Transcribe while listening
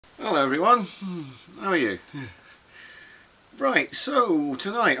Hello everyone, how are you? Right, so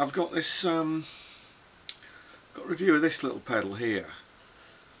tonight I've got this got a review of this little pedal here.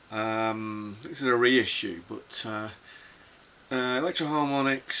 This is a reissue, but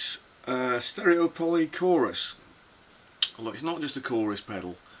Electro-Harmonix Stereo Poly Chorus. Look, it's not just a chorus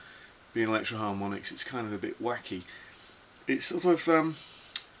pedal being Electro-Harmonix, it's kind of a bit wacky. It's sort of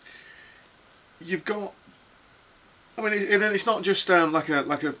you've got, I mean, it's not just like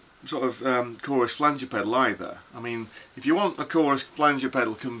a sort of chorus flanger pedal either. I mean, if you want a chorus flanger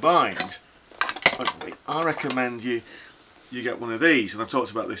pedal combined, I recommend you get one of these, and I've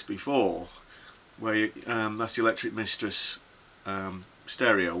talked about this before, where you, that's the Electric Mistress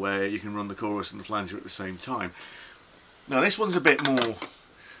stereo, where you can run the chorus and the flanger at the same time. Now this one's a bit more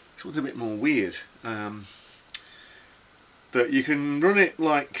weird. That you can run it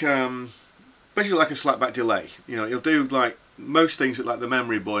like basically like a slapback delay. You know, you'll do like most things that like the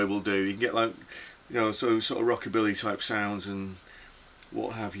Memory Boy will do. You can get like, you know, sort of rockabilly type sounds and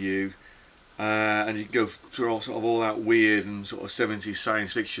what have you, and you can go through all that weird and sort of 70s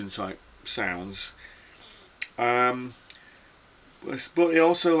science fiction type sounds. But it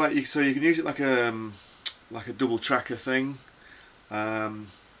also, like, so you can use it like a double tracker thing.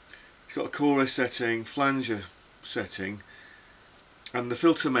 It's got a chorus setting, flanger setting, and the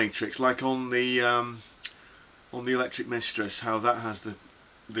filter matrix, like on the Electric Mistress, how that has the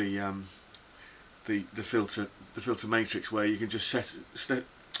filter matrix, where you can just set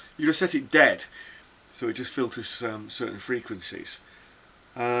it dead, so it just filters certain frequencies,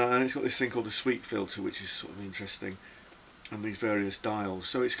 and it's got this thing called a sweep filter, which is sort of interesting, and these various dials.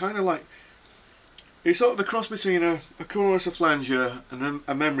 So it's kind of like, it's sort of a cross between a chorus, a flanger, and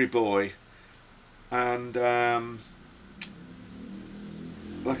a Memory Boy, and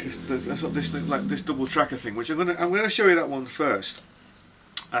like this double tracker thing, which I'm gonna show you that one first.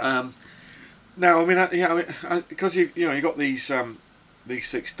 Now, I mean, because you know you got these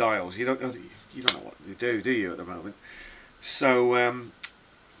 6 dials, you don't know what they do you, at the moment? So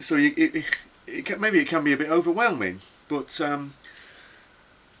so maybe it can be a bit overwhelming, but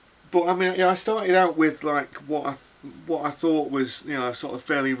I mean, yeah, I started out with like what I thought was, you know, a sort of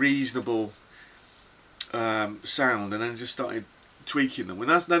fairly reasonable sound, and then just started tweaking them. And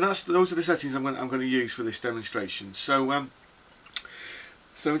those are the settings I'm going to use for this demonstration. So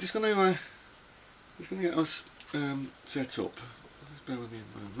so we're just going to get us set up. Just bear with me a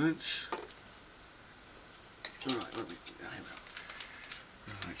moment. All right, right.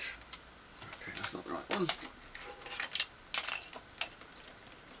 Okay, that's not the right one.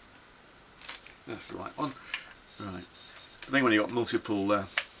 That's the right one. Right. So I think when you've got multiple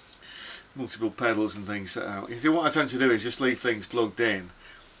pedals and things set out, you see, what I tend to do is just leave things plugged in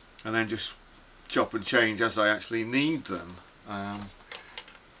and then just chop and change as I actually need them.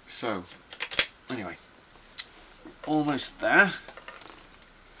 So anyway, almost there.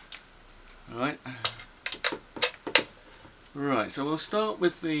 Right, so we'll start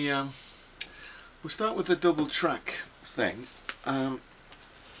with the double track thing.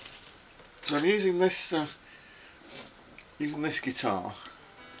 So I'm using this guitar.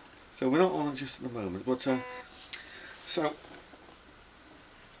 So we're not on it just at the moment, but so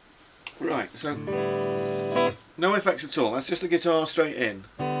right, so no effects at all. That's just the guitar straight in,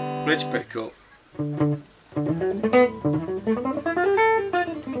 bridge pickup.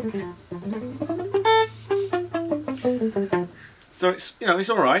 So it's, you know, it's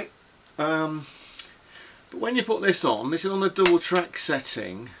all right. But when you put this on the double track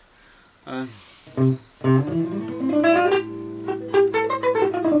setting.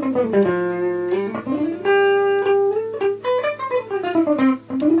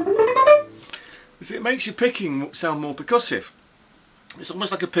 It makes your picking sound more percussive. It's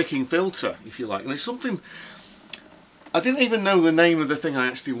almost like a picking filter, if you like, and it's something I didn't even know the name of the thing I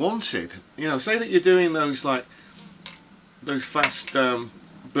actually wanted. You know, say that you're doing those like those fast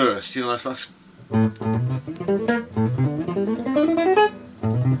bursts, you know, those fast.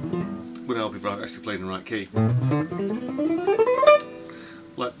 Would help if I actually played in the right key,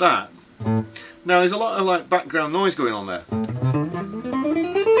 like that. Now there's a lot of like background noise going on there.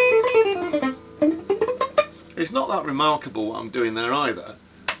 It's not that remarkable what I'm doing there either,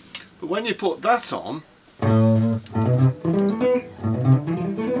 but when you put that on,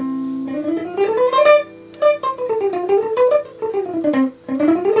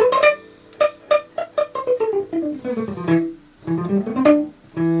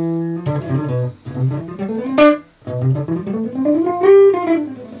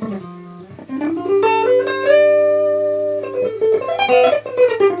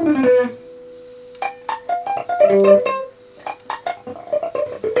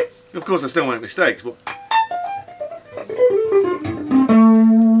 Of course I still make mistakes, but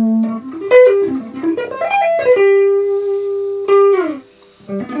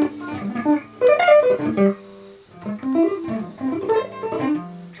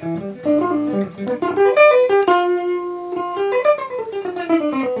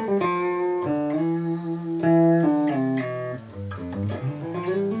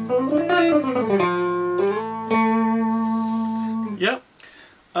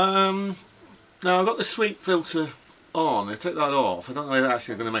now I've got the sweep filter on. I take that off. I don't know if it's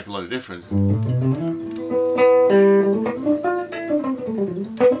actually going to make a lot of difference.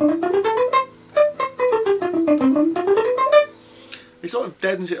 It sort of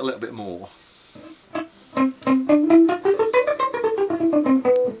deadens it a little bit more.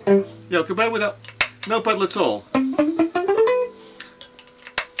 Yeah, compared with that, no pedal at all.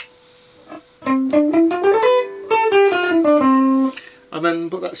 And then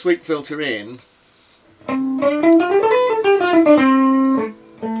put that sweep filter in.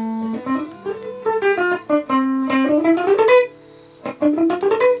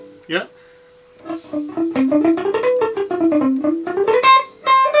 Yeah.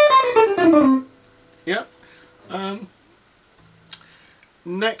 Yeah.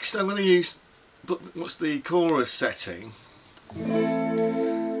 Next I'm going to use what's the chorus setting.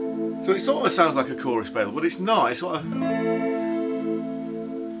 So it sort of sounds like a chorus pedal, but it's not. It's sort of,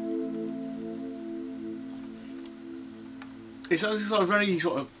 it sounds sort of very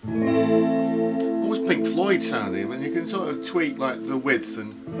sort of almost Pink Floyd sounding, and you can sort of tweak like the width,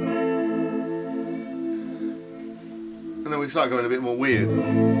 and then we start going a bit more weird.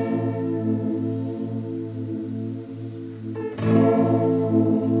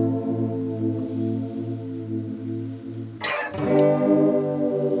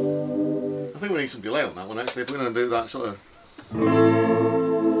 I think we need some delay on that one actually, if we're going to do that sort of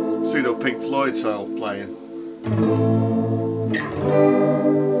pseudo Pink Floyd style playing.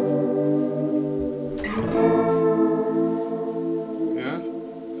 Yeah,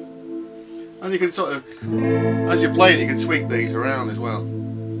 and you can sort of, as you're playing, you can tweak these around as well.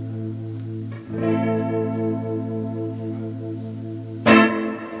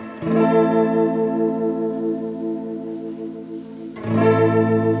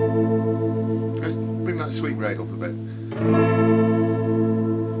 Let's bring that sweep rate up a bit.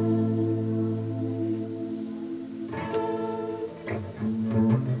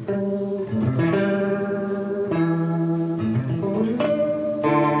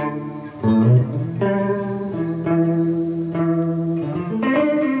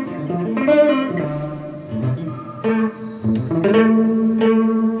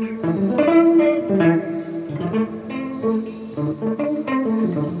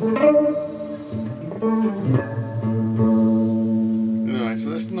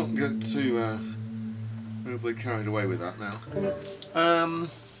 Carried away with that now.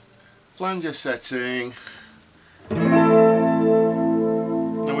 Flanger setting. Now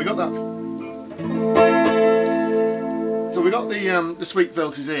we got that. So we got the sweep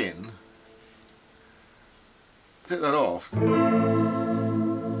filters in. Take that off. So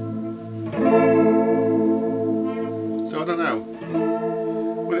I don't know.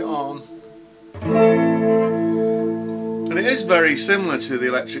 Put it on. And it is very similar to the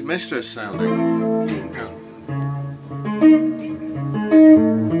Electric Mistress sounding.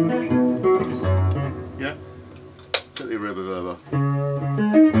 Yeah, put the reverb over.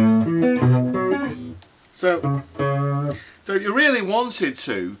 So if you really wanted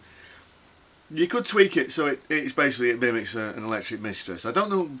to, you could tweak it so it mimics an Electric Mistress. I don't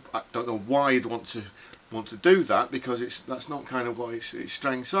know why you'd want to do that, because that's not kind of what its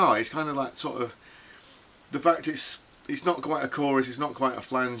strengths are. It's kind of like sort of the fact it's not quite a chorus, it's not quite a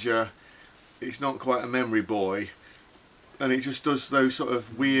flanger, it's not quite a memory boy. And it just does those sort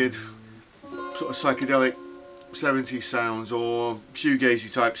of weird, sort of psychedelic 70s sounds, or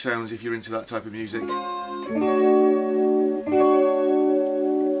shoegazy type sounds if you're into that type of music.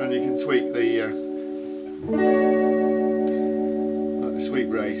 And you can tweak the like the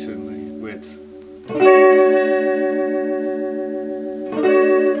sweep rate and the width.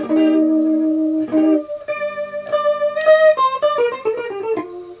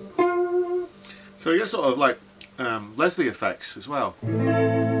 So you get sort of like Leslie effects as well.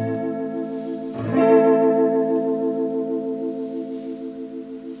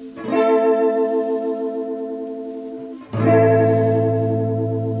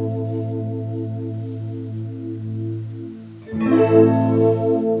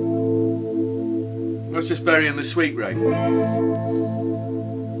 Let's just vary in the sweep rate.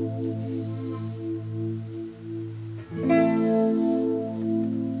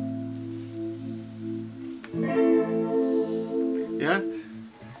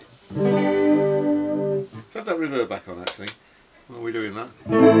 reverb back on actually while we're doing that.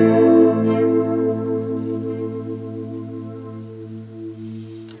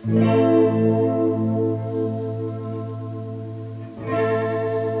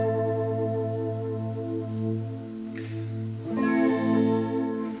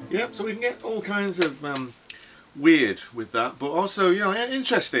 Yep, so we can get all kinds of weird with that, but also, you know,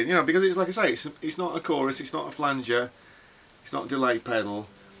 interesting, you know, because it's like I say, it's not a chorus, it's not a flanger, it's not a delay pedal,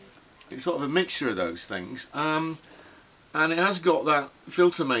 it's sort of a mixture of those things, and it has got that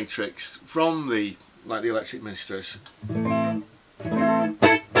filter matrix from the Electric Mistress,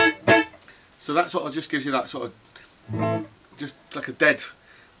 so that sort of just gives you that sort of just like a dead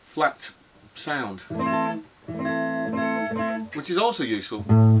flat sound, which is also useful.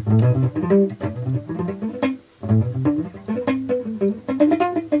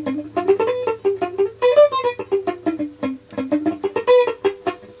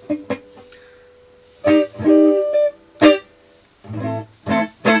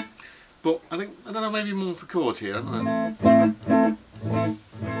 But I don't know, maybe more for chords here, I don't know.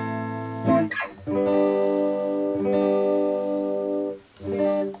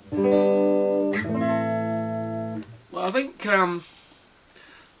 Well, I think I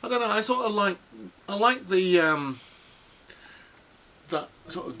don't know, I like the that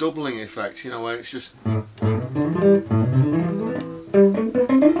sort of doubling effect, you know, where it's just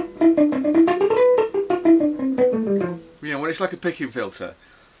where it's like a picking filter,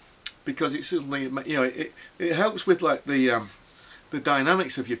 because it certainly, you know, it helps with like the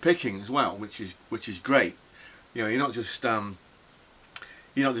dynamics of your picking as well, which is great. You know, you're not just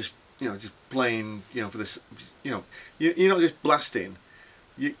just playing, you know, for this, you know, you're not just blasting.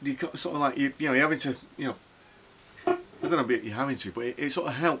 You sort of like you know, you're having to, you know, I don't know if you're having to, but it sort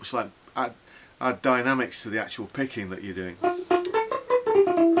of helps like add dynamics to the actual picking that you're doing.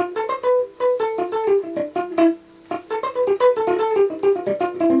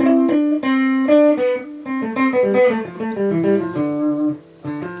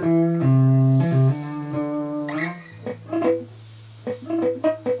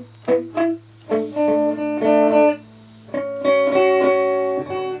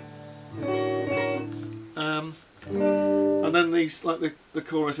 And then these, like the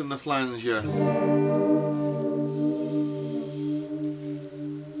chorus and the flanger.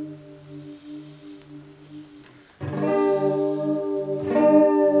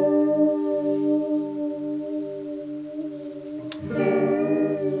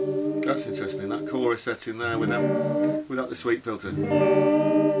 That's interesting, that chorus setting there without the sweep filter.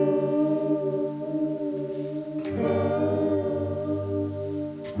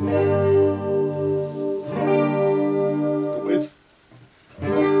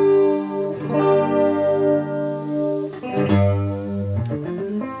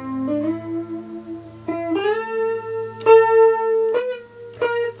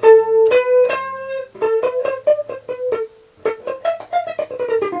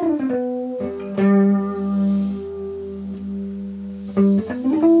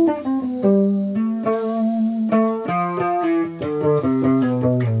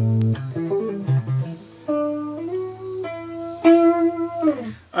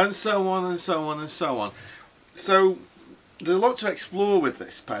 And so on and so on and so on. So there's a lot to explore with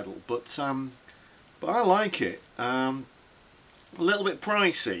this pedal, but I like it. A little bit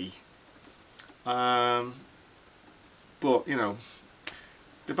pricey, but you know,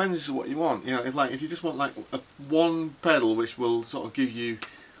 depends on what you want. You know, if you just want like one pedal which will sort of give you,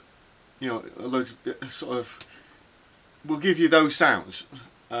 you know, a load of, sort of will give you those sounds,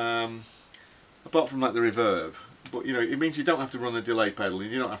 apart from like the reverb. But you know, it means you don't have to run a delay pedal,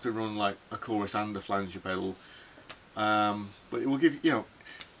 and you don't have to run like a chorus and a flanger pedal. But it will give you know,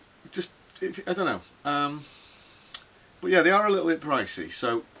 just I don't know. But yeah, they are a little bit pricey.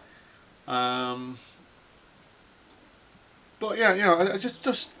 So, but yeah, you know, I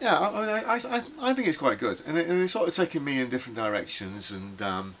think it's quite good, and it's sort of taking me in different directions, and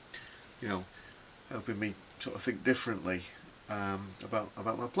you know, helping me sort of think differently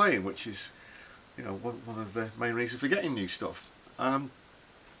about my playing, which is, you know, one of the main reasons for getting new stuff.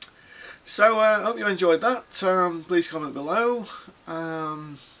 So I hope you enjoyed that. Please comment below.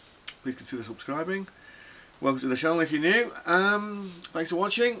 Please consider subscribing. Welcome to the channel if you're new. Thanks for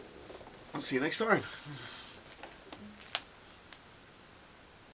watching. I'll see you next time.